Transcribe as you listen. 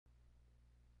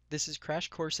This is Crash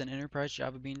Course in Enterprise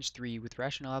JavaBeans 3 with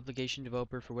Rational Application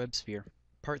Developer for WebSphere,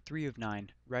 Part 3 of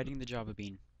 9, Writing the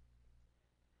JavaBean.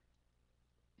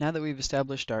 Now that we've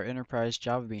established our Enterprise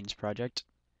JavaBeans project,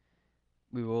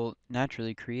 we will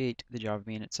naturally create the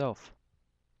JavaBean itself.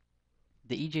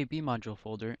 The EJB module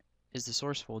folder is the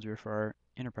source folder for our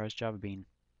Enterprise JavaBean.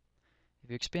 If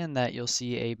you expand that, you'll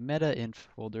see a meta.inf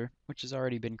folder, which has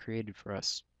already been created for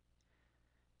us.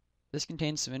 This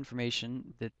contains some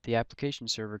information that the application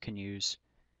server can use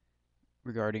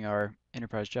regarding our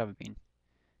Enterprise JavaBean.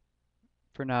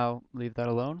 For now, leave that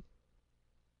alone.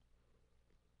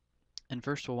 And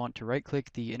first we'll want to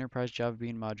right-click the Enterprise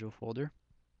JavaBean module folder,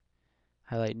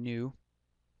 highlight New,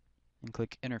 and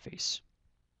click Interface.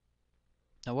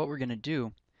 Now what we're going to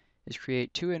do is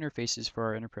create two interfaces for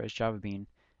our Enterprise JavaBean,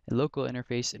 a local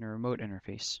interface and a remote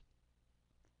interface.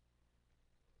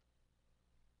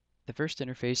 The first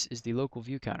interface is the local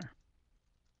view counter.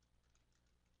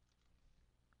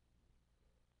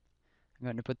 I'm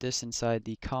going to put this inside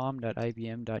the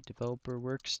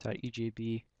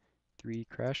com.ibm.developerworks.ejb3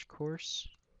 crash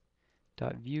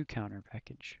course.viewCounter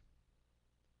package.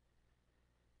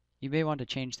 You may want to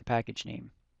change the package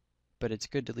name, but it's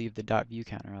good to leave the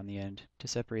 .viewCounter on the end to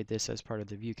separate this as part of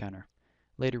the view counter.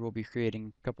 Later we'll be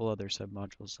creating a couple other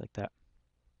submodules like that.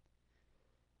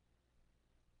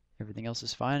 Everything else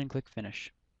is fine and click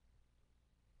Finish.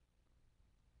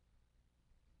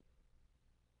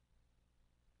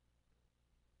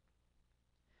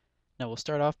 Now we'll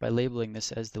start off by labeling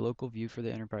this as the local view for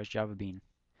the Enterprise JavaBean.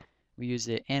 We use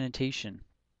the annotation.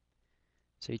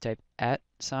 So you type @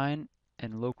 and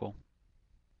local.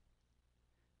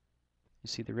 You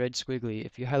see the red squiggly.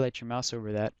 If you highlight your mouse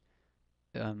over that,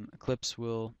 Eclipse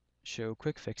will show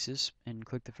quick fixes, and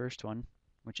click the first one,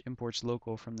 which imports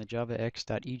local from the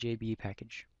javax.ejb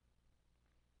package.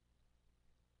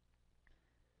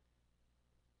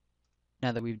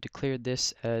 Now that we've declared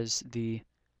this as the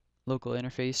local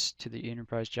interface to the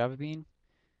Enterprise JavaBean,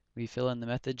 we fill in the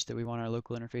methods that we want our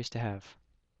local interface to have.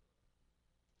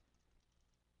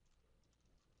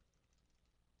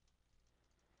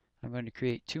 I'm going to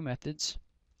create two methods,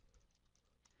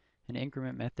 an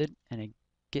increment method and a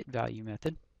getValue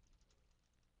method.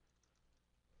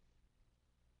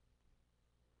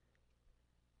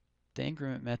 The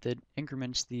increment method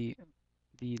increments the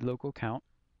local count,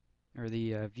 or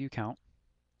the view count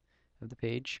of the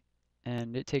page,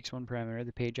 and it takes one parameter,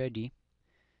 the page ID,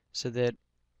 so that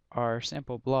our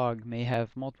sample blog may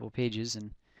have multiple pages,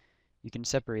 and you can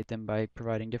separate them by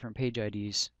providing different page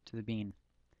IDs to the bean.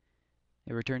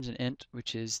 It returns an int,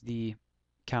 which is the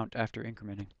count after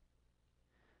incrementing.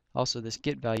 Also, this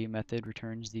getValue method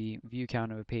returns the view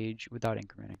count of a page without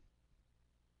incrementing.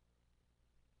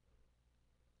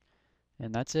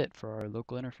 And that's it for our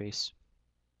local interface.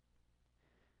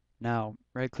 Now,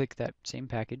 right-click that same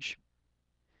package,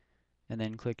 and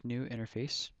then click New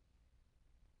Interface,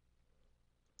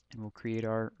 and we'll create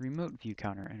our remote view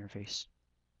counter interface.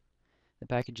 The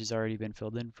package has already been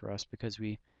filled in for us because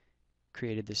we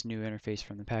created this new interface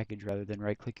from the package rather than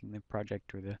right-clicking the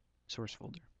project or the source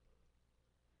folder.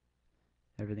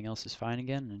 Everything else is fine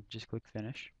again, and just click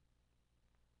Finish.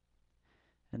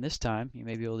 And this time, you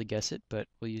may be able to guess it, but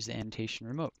we'll use the annotation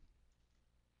remote.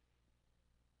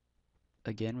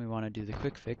 Again, we want to do the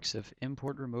quick fix of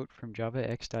import remote from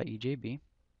javax.ejb.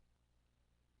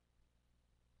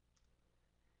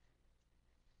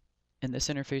 And this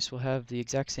interface will have the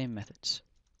exact same methods.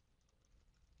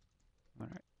 I'm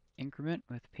going to increment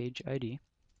with page ID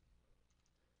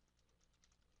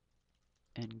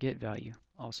and getValue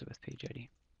also with page ID.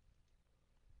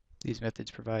 These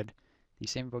methods provide the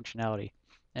same functionality,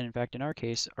 and in fact in our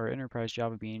case our Enterprise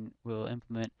JavaBean will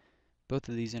implement both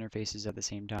of these interfaces at the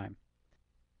same time.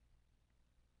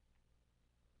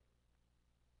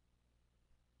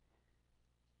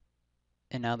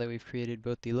 And now that we've created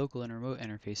both the local and remote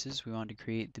interfaces, we want to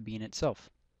create the bean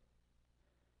itself.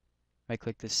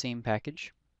 Right-click the same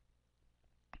package,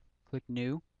 click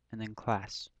New, and then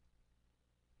Class.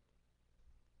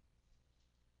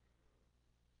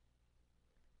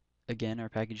 Again, our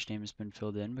package name has been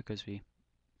filled in because we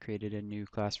created a new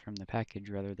class from the package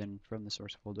rather than from the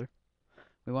source folder.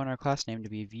 We want our class name to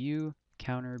be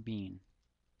viewCounterBean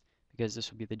because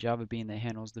this will be the JavaBean that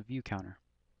handles the view counter.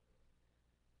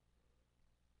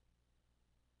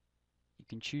 You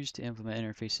can choose to implement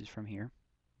interfaces from here,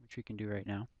 which we can do right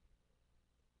now.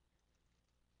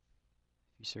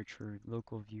 If you search for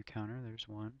local view counter, there's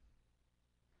one.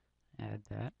 Add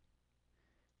that.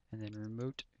 And then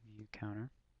remote view counter.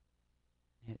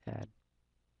 Hit add.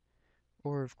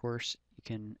 Or of course, you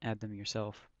can add them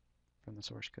yourself from the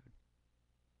source code.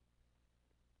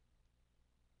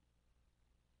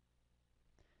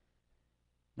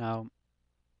 Now,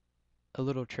 a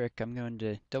little trick, I'm going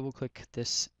to double click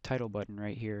this title button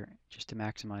right here just to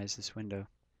maximize this window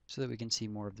so that we can see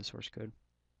more of the source code.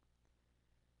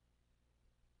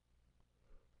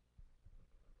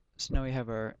 So now we have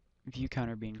our view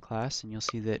counter being class, and you'll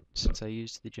see that since I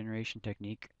used the generation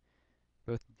technique,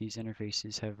 both of these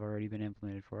interfaces have already been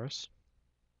implemented for us.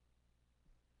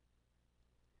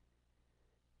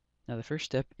 Now the first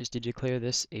step is to declare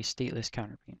this a stateless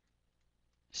counterbean,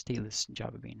 stateless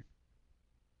JavaBean.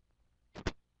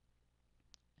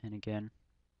 And again,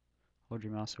 hold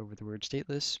your mouse over the word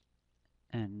stateless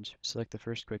and select the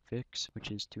first quick fix,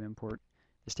 which is to import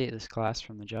the stateless class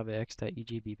from the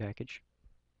javax.egb package.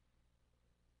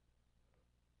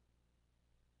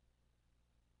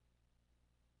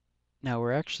 Now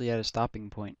we're actually at a stopping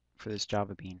point for this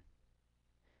JavaBean.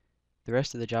 The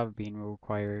rest of the JavaBean will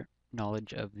require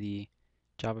knowledge of the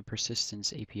Java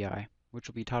Persistence API, which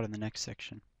will be taught in the next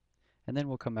section. And then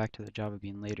we'll come back to the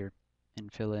JavaBean later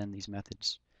and fill in these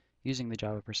methods using the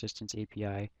Java Persistence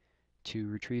API to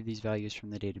retrieve these values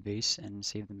from the database and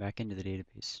save them back into the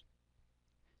database.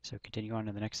 So continue on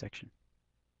to the next section.